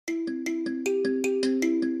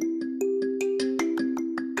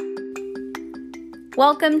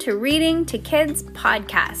Welcome to Reading to Kids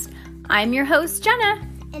podcast. I'm your host, Jenna.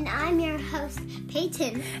 And I'm your host,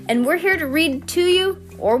 Peyton. And we're here to read to you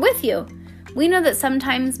or with you. We know that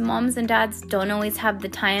sometimes moms and dads don't always have the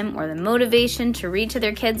time or the motivation to read to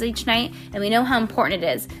their kids each night, and we know how important it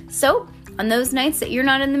is. So, on those nights that you're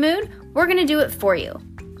not in the mood, we're going to do it for you.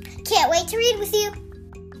 Can't wait to read with you.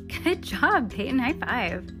 Good job, Peyton. High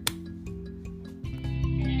five.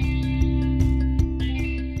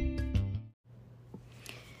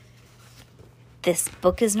 This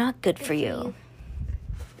book is not good for you.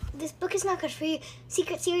 This book is not good for you.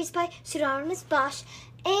 Secret Series by Pseudonymous Bosch.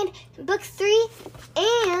 And book 3.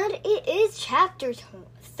 And it is chapter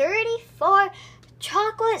 34,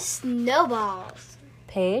 Chocolate Snowballs.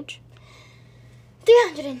 Page?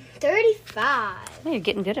 335. Oh, you're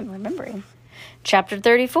getting good at remembering. Chapter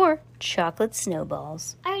 34, Chocolate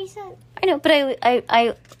Snowballs. I already said. I know, but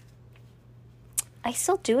I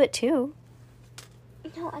still do it too.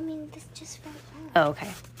 No, I mean, this just felt wrong. Oh,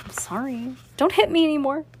 okay. I'm sorry. Don't hit me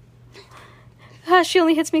anymore. She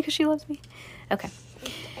only hits me because she loves me. Okay.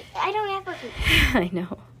 I don't have a hoop. I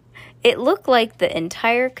know. It looked like the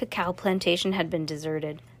entire cacao plantation had been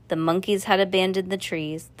deserted. The monkeys had abandoned the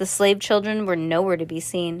trees. The slave children were nowhere to be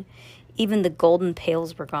seen. Even the golden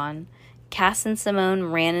pails were gone. Cass and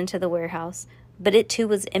Simone ran into the warehouse, but it too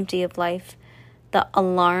was empty of life. The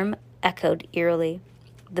alarm echoed eerily.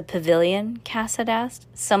 The pavilion? Cass had asked.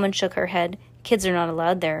 Someone shook her head. Kids are not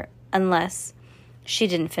allowed there, unless... She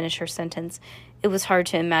didn't finish her sentence. It was hard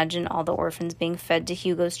to imagine all the orphans being fed to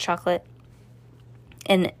Hugo's chocolate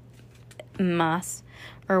and mass,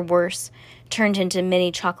 or worse, turned into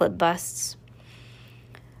mini chocolate busts.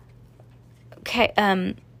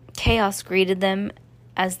 Chaos greeted them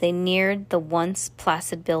as they neared the once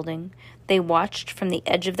placid building. They watched from the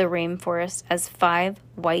edge of the rainforest as 5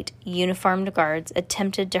 white uniformed guards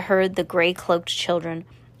attempted to herd the gray-cloaked children,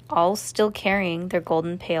 all still carrying their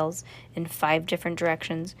golden pails in 5 different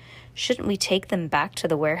directions. Shouldn't we take them back to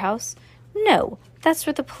the warehouse? No, that's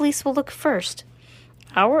where the police will look first.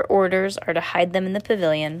 Our orders are to hide them in the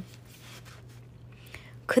pavilion.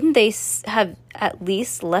 Couldn't they have at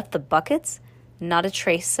least left the buckets? Not a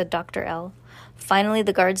trace, said Dr. L. Finally,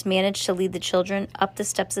 the guards managed to lead the children up the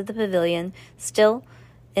steps of the pavilion, still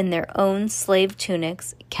in their own slave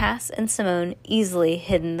tunics, Cass and Simone easily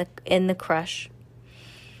hidden in the crush.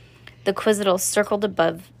 The Quizzical circled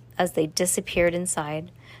above as they disappeared inside.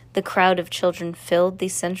 The crowd of children filled the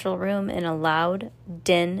central room in a loud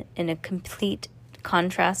din in a complete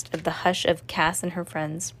contrast of the hush of Cass and her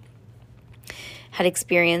friends had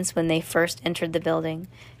experienced when they first entered the building.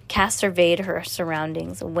 Cass surveyed her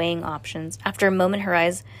surroundings, weighing options. After a moment, her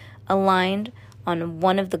eyes aligned on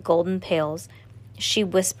one of the golden pails. She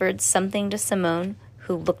whispered something to Simone,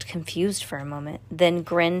 who looked confused for a moment, then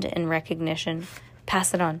grinned in recognition.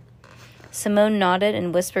 Pass it on. Simone nodded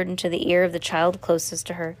and whispered into the ear of the child closest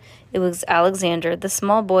to her. It was Alexander, the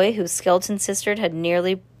small boy whose skeleton sister had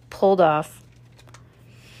nearly pulled off.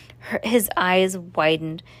 His eyes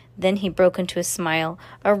widened. Then he broke into a smile,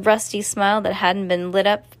 a rusty smile that hadn't been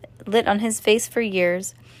lit on his face for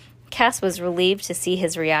years. Cass was relieved to see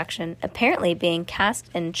his reaction. Apparently, being cast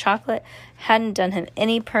in chocolate hadn't done him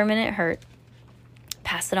any permanent hurt.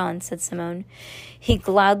 Pass it on, said Simone. He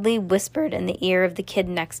loudly whispered in the ear of the kid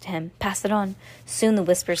next to him. Pass it on. Soon the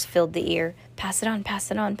whispers filled the ear. Pass it on,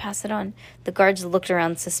 pass it on, pass it on. The guards looked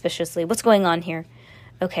around suspiciously. What's going on here?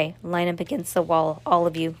 Okay, line up against the wall, all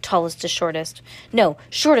of you, tallest to shortest. No,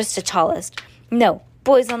 shortest to tallest. No,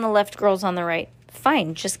 boys on the left, girls on the right.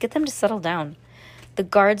 Fine, just get them to settle down. The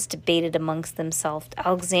guards debated amongst themselves.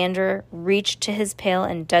 Alexander reached to his pail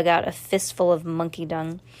and dug out a fistful of monkey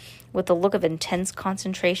dung. With a look of intense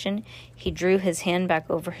concentration, he drew his hand back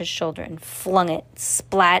over his shoulder and flung it,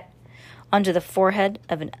 splat, onto the forehead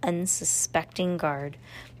of an unsuspecting guard.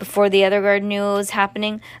 Before the other guard knew what was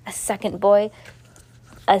happening, a second boy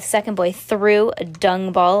threw a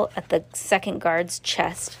dung ball at the second guard's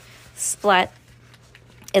chest. Splat.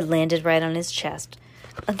 It landed right on his chest.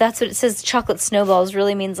 That's what it says. Chocolate snowballs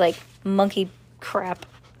really means like monkey crap.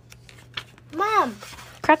 Mom.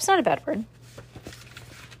 Crap's not a bad word.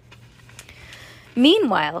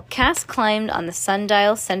 Meanwhile, Cass climbed on the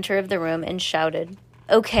sundial center of the room and shouted,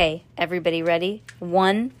 Okay, everybody ready?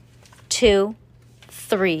 1, 2,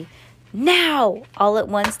 3. Now! All at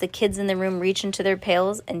once, the kids in the room reached into their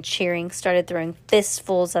pails and, cheering, started throwing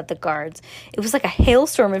fistfuls at the guards. It was like a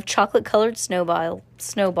hailstorm of chocolate-colored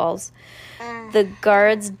snowballs. The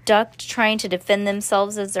guards ducked, trying to defend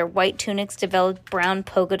themselves as their white tunics developed brown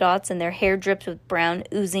polka dots and their hair dripped with brown,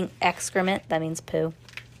 oozing excrement. That means poo.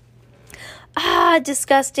 Ah,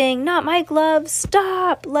 disgusting. Not my gloves.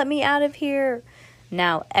 Stop. Let me out of here.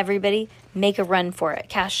 Now, everybody, make a run for it,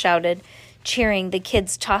 Cass shouted. Cheering, the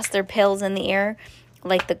kids tossed their pails in the air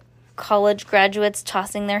like the college graduates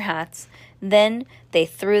tossing their hats. Then they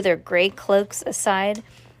threw their gray cloaks aside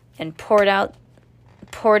and poured out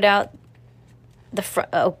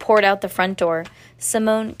the front door.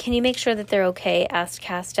 Simone, can you make sure that they're okay? Asked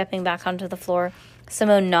Cass, stepping back onto the floor.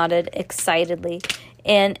 Simone nodded excitedly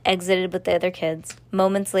and exited with the other kids.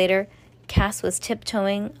 Moments later, Cass was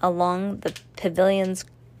tiptoeing along the pavilion's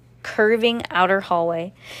curving outer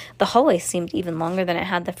hallway. The hallway seemed even longer than it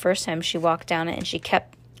had the first time she walked down it, and she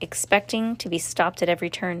kept expecting to be stopped at every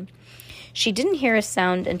turn. She didn't hear a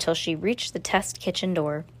sound until she reached the test kitchen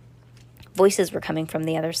door. Voices were coming from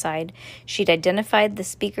the other side. She'd identified the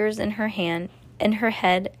speakers in her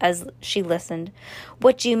head as she listened.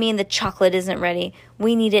 What do you mean the chocolate isn't ready?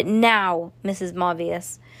 We need it now, Mrs.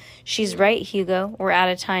 Mavius. She's right, Hugo. We're out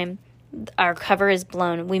of time. Our cover is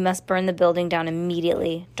blown. We must burn the building down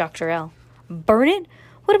immediately, Dr. L. Burn it?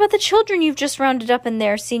 What about the children you've just rounded up in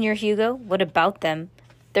there, Senior Hugo? What about them?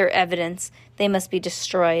 They're evidence. They must be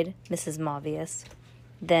destroyed, Mrs. Mavius.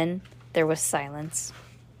 Then there was silence.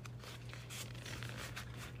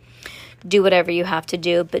 Do whatever you have to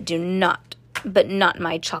do, but not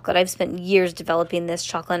my chocolate. I've spent years developing this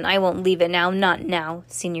chocolate, and I won't leave it now. Not now,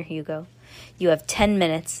 Senior Hugo. You have 10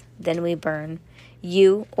 minutes, then we burn.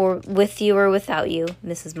 You, or with you or without you,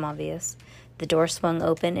 Mrs. Mavius. The door swung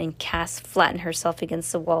open, and Cass flattened herself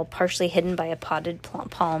against the wall, partially hidden by a potted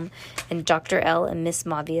palm, and Dr. L. and Miss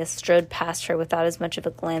Mavius strode past her without as much of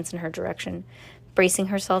a glance in her direction. Bracing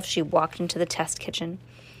herself, she walked into the test kitchen.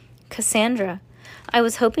 Cassandra, I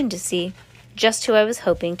was hoping to see. Just who I was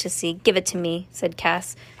hoping to see. Give it to me, said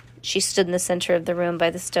Cass. She stood in the center of the room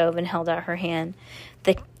by the stove and held out her hand.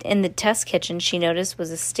 In the test kitchen, she noticed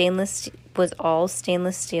was all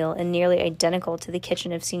stainless steel and nearly identical to the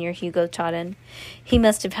kitchen of Senior Hugo taught in. He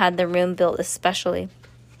must have had the room built especially.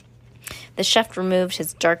 The chef removed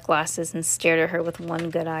his dark glasses and stared at her with one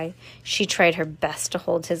good eye. She tried her best to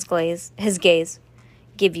hold his gaze.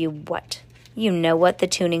 Give you what? You know what, the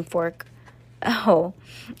tuning fork. Oh,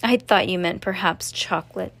 I thought you meant perhaps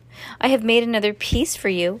chocolate. I have made another piece for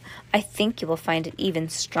you. I think you will find it even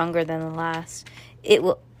stronger than the last. It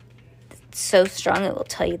will, so strong it will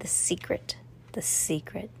tell you the secret. The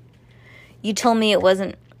secret. You told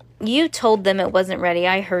them it wasn't ready.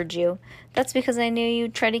 I heard you. That's because I knew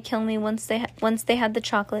you'd try to kill me once they had the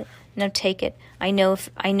chocolate. Now take it. I know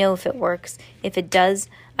if it works. If it does,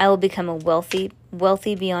 I will become a wealthy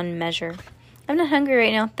beyond measure. I'm not hungry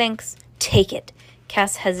right now, thanks. Take it.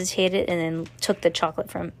 Cass hesitated and then took the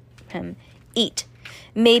chocolate from him. Eat.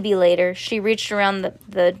 Maybe later. She reached around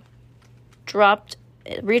and dropped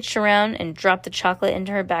the chocolate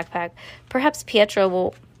into her backpack. Perhaps Pietro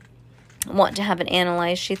will want to have it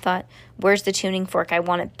analyzed, she thought. Where's the tuning fork? I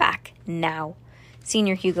want it back now.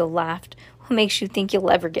 Senior Hugo laughed. What makes you think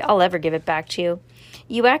I'll ever give it back to you?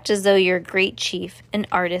 You act as though you're a great chief, an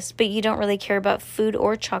artist, but you don't really care about food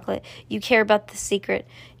or chocolate. You care about the secret.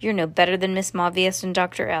 You're no better than Miss Mavius and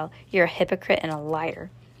Dr. L. You're a hypocrite and a liar.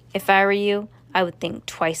 If I were you, I would think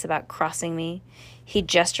twice about crossing me. He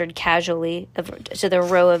gestured casually to the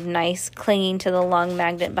row of knives clinging to the long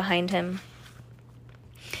magnet behind him.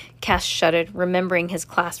 Cass shuddered, remembering his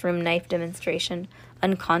classroom knife demonstration.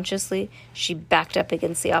 Unconsciously, she backed up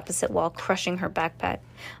against the opposite wall, crushing her backpack.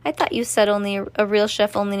 I thought you said a real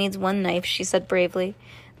chef only needs one knife, she said bravely.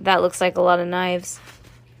 That looks like a lot of knives.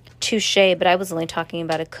 Touché, but I was only talking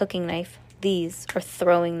about a cooking knife. These are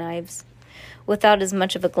throwing knives. Without as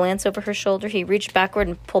much of a glance over her shoulder, he reached backward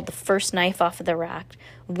and pulled the first knife off of the rack.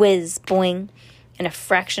 Whiz, boing. In a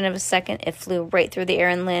fraction of a second, it flew right through the air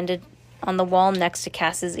and landed on the wall next to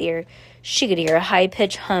Cass's ear. She could hear a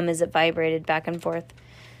high-pitched hum as it vibrated back and forth.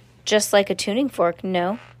 Just like a tuning fork,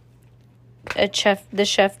 no? The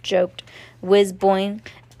chef joked. Whiz, boing.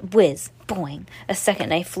 Whiz, boing. A second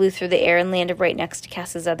knife flew through the air and landed right next to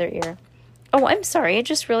Cass's other ear. Oh, I'm sorry. I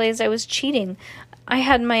just realized I was cheating. I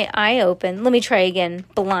had my eye open. Let me try again.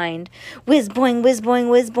 Blind. Whiz, boing, whiz,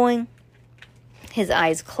 boing, whiz, boing. His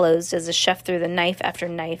eyes closed as the chef threw the knife after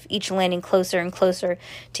knife, each landing closer and closer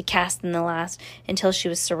to Cass than the last, until she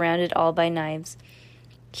was surrounded all by knives.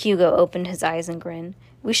 Hugo opened his eyes and grinned.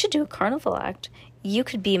 We should do a carnival act. You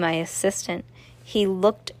could be my assistant. He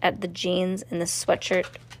looked at the jeans and the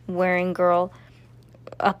sweatshirt-wearing girl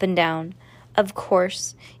up and down. Of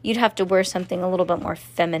course, you'd have to wear something a little bit more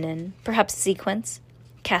feminine. Perhaps sequins?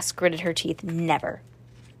 Cass gritted her teeth. Never.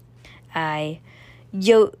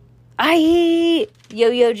 Yo-Yoji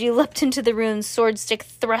leapt into the room, sword stick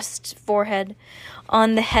thrust forehead.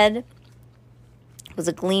 On the head was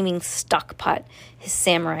a gleaming stock pot, his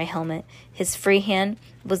samurai helmet. His free hand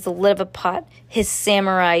was the lid of a pot, his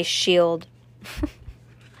samurai shield.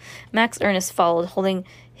 Max Ernest followed, holding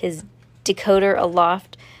his decoder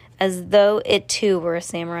aloft as though it too were a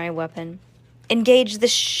samurai weapon. "Engage the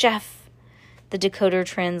chef," the decoder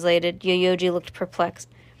translated. Yo-Yoji looked perplexed.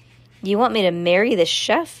 "You want me to marry the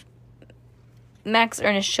chef?" Max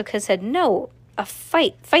Ernest shook his head. "No, a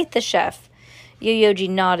fight. Fight the chef." Yo-Yoji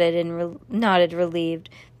nodded relieved,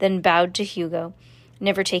 then bowed to Hugo,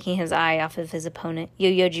 never taking his eye off of his opponent.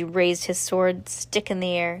 Yo-Yoji raised his sword, stick in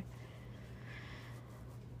the air.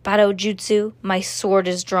 "Bado Jutsu, my sword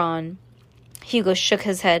is drawn." Hugo shook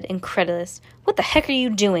his head, incredulous. "What the heck are you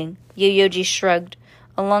doing?" Yo-Yoji shrugged.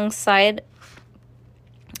 Alongside,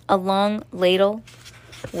 a long ladle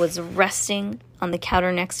was resting on the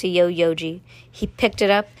counter next to Yo-Yoji. He picked it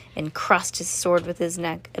up and crossed his sword with his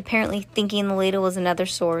neck, apparently thinking the ladle was another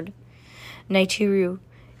sword. Naituru,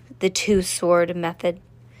 the two-sword method.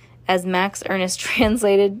 As Max Ernest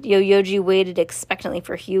translated, Yo-Yoji waited expectantly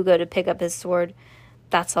for Hugo to pick up his sword.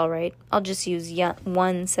 "That's all right. I'll just use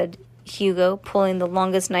one," said Hugo, pulling the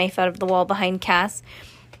longest knife out of the wall behind Cass.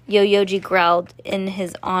 Yo-Yoji growled in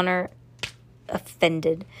his honor,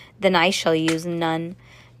 offended. "Then I shall use none."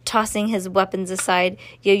 Tossing his weapons aside,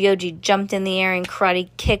 Yo-Yoji jumped in the air and karate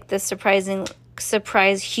kicked the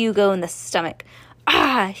surprised Hugo in the stomach.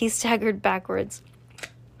 "Ah!" He staggered backwards.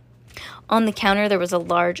 On the counter, there was a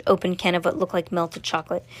large, open can of what looked like melted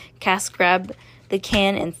chocolate. Cass grabbed the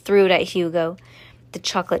can and threw it at Hugo. The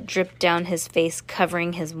chocolate dripped down his face,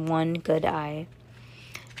 covering his one good eye.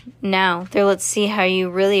 "Now, there, let's see how you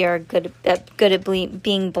really are good at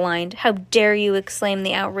being blind. How dare you!" exclaimed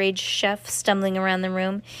the outraged chef, stumbling around the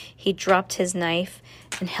room. He dropped his knife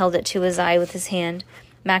and held it to his eye with his hand.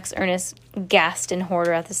 Max Ernest gasped in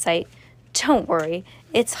horror at the sight. "Don't worry,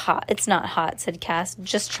 it's hot. It's not hot," said Cass.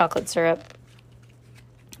 "Just chocolate syrup."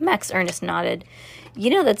 Max Ernest nodded. "You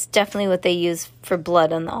know that's definitely what they use for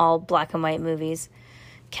blood on all black and white movies."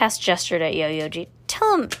 Cass gestured at Yo-Yoji.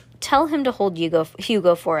 Tell him to hold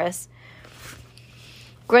Hugo for us."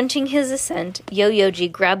 Grunting his assent, Yo-Yoji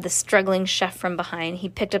grabbed the struggling chef from behind. He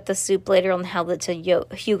picked up the soup ladle and held it to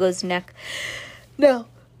Hugo's neck. "Now,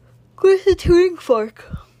 where's the tuning fork?"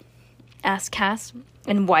 asked Cass.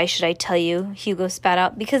 "And why should I tell you?" Hugo spat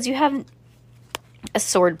out. "Because you haven't a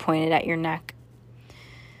sword pointed at your neck."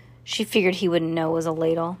 She figured he wouldn't know it was a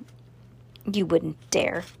ladle. "You wouldn't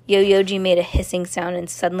dare." Yo-Yoji made a hissing sound, and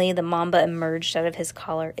suddenly the mamba emerged out of his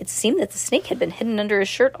collar. It seemed that the snake had been hidden under his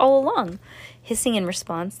shirt all along. Hissing in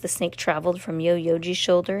response, the snake traveled from Yo-Yoji's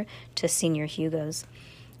shoulder to Senior Hugo's.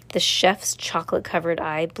 The chef's chocolate-covered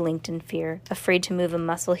eye blinked in fear. Afraid to move a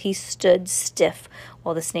muscle, he stood stiff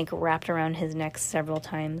while the snake wrapped around his neck several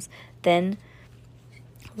times. Then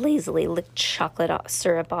lazily licked chocolate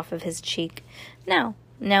syrup off of his cheek. Now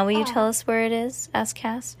will you tell us where it is?" asked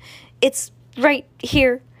Cass. "It's right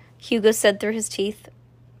here," Hugo said through his teeth.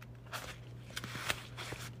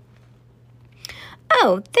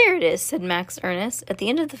 "Oh, there it is," said Max Ernest. At the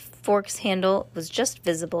end of the fork's handle was just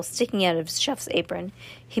visible, sticking out of his chef's apron.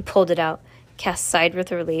 He pulled it out. Cass sighed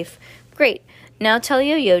with relief. "Great. Now tell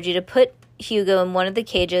Yo-Yoji to put Hugo in one of the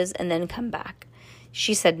cages and then come back."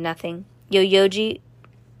 She said nothing. Yo-Yoji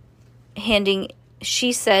handing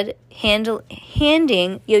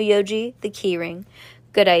Yo-Yoji the keyring.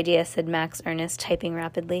 "Good idea," said Max Ernest, typing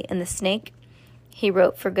rapidly. "And the snake?" He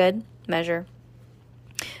wrote for good measure.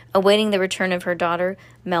 Awaiting the return of her daughter,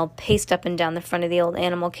 Mel paced up and down the front of the old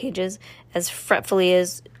animal cages as fretfully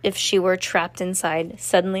as if she were trapped inside.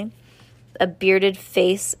 Suddenly, a bearded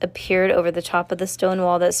face appeared over the top of the stone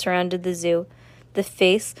wall that surrounded the zoo. The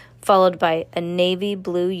face followed by a navy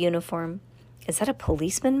blue uniform. "Is that a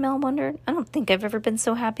policeman?" Mel wondered. "I don't think I've ever been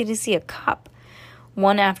so happy to see a cop."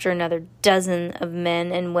 One after another, dozen of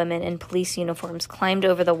men and women in police uniforms climbed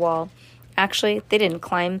over the wall. Actually, they didn't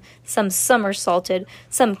climb. Some somersaulted,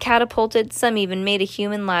 some catapulted, some even made a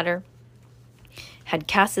human ladder. Had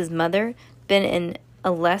Cass's mother been in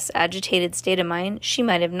a less agitated state of mind, she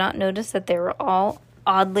might have not noticed that they were all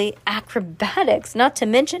oddly acrobatics, not to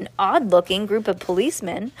mention odd-looking group of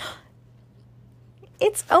policemen.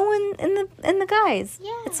 It's Owen and the guys.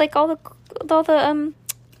 Yeah. It's like all the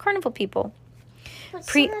carnival people. But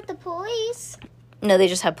still not the police. No, they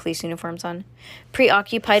just have police uniforms on.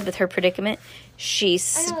 Preoccupied with her predicament, I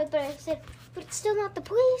know, but I said, but it's still not the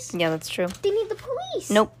police. Yeah, that's true. They need the police.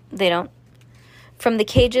 Nope, they don't. From the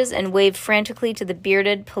cages and waved frantically to the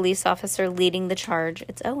bearded police officer leading the charge.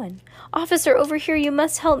 It's Owen. "Officer, over here, you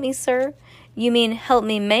must help me, sir." "You mean help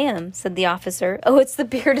me, ma'am," said the officer. "Oh, it's the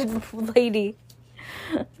bearded lady,"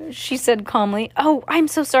 she said calmly. "Oh, I'm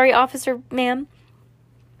so sorry, officer, ma'am."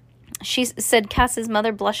 She said, Cass's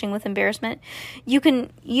mother, blushing with embarrassment. You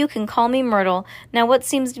can call me Myrtle. Now what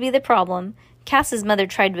seems to be the problem? Cass's mother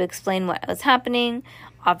tried to explain what was happening.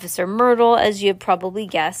 Officer Myrtle, as you have probably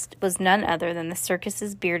guessed, was none other than the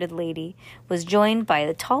circus's bearded lady, was joined by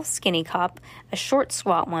the tall, skinny cop, a short,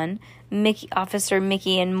 squat one, Officer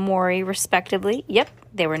Mickey and Maury, respectively. Yep,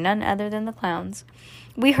 they were none other than the clowns.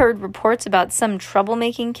 We heard reports about some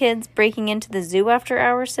troublemaking kids breaking into the zoo after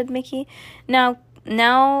hours, said Mickey. Now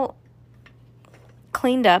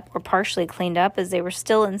cleaned up, or partially cleaned up, as they were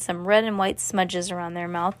still in some red and white smudges around their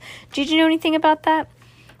mouth. Did you know anything about that?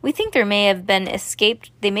 We think they may have escaped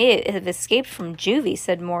from juvie,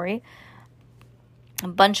 said Maury. A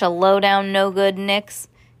bunch of low-down, no-good nicks.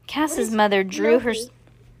 Cass's mother drew her...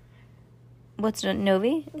 What's a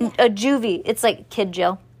Novi? Yeah. A juvie. It's like kid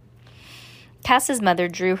jail. Cass's mother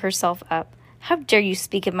drew herself up. How dare you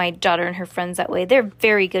speak of my daughter and her friends that way? They're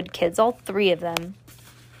very good kids, all three of them.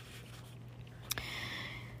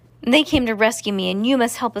 They came to rescue me, and you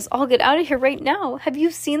must help us all get out of here right now. Have you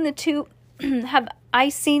seen the two... Have I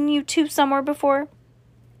seen you two somewhere before?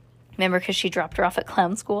 Remember, because she dropped her off at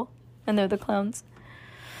clown school, and they're the clowns.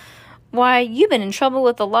 Why, you've been in trouble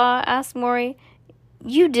with the law, asked Maury.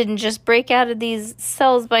 You didn't just break out of these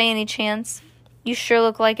cells by any chance. You sure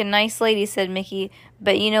look like a nice lady, said Mickey,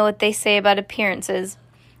 but you know what they say about appearances.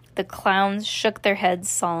 The clowns shook their heads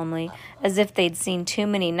solemnly, as if they'd seen too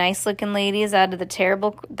many nice-looking ladies that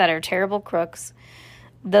are terrible crooks.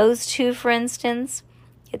 Those two, for instance,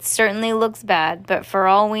 it certainly looks bad, but for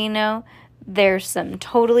all we know, there's some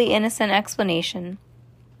totally innocent explanation.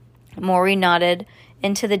 Maury nodded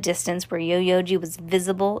into the distance where Yo-Yoji was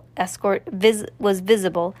visible,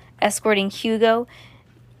 escorting Hugo.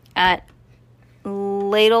 At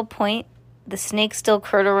Ladle Point, the snake still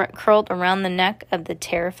curled around the neck of the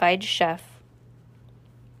terrified chef.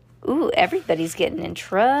 Ooh, everybody's getting in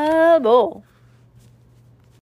trouble.